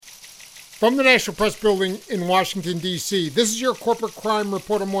From the National Press Building in Washington, D.C., this is your Corporate Crime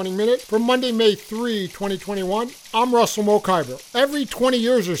Reporter Morning Minute for Monday, May 3, 2021. I'm Russell Mokhiber. Every 20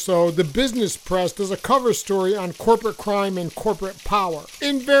 years or so, the business press does a cover story on corporate crime and corporate power.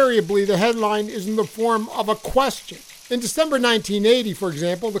 Invariably, the headline is in the form of a question. In December 1980, for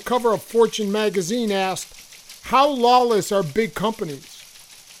example, the cover of Fortune magazine asked, "How lawless are big companies?"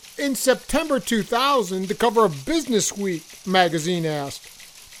 In September 2000, the cover of Business Week magazine asked,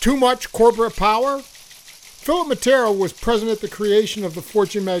 "Too much corporate power?" Philip Matera was present at the creation of the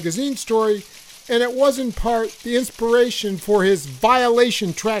Fortune magazine story, and it was in part the inspiration for his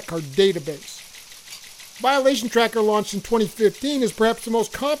Violation Tracker database. Violation Tracker, launched in 2015, is perhaps the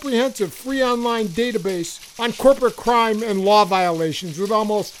most comprehensive free online database on corporate crime and law violations, with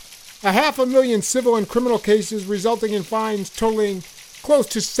almost 500,000 civil and criminal cases resulting in fines totaling close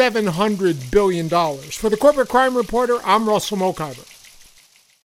to $700 billion. For the Corporate Crime Reporter, I'm Russell Mokhiber.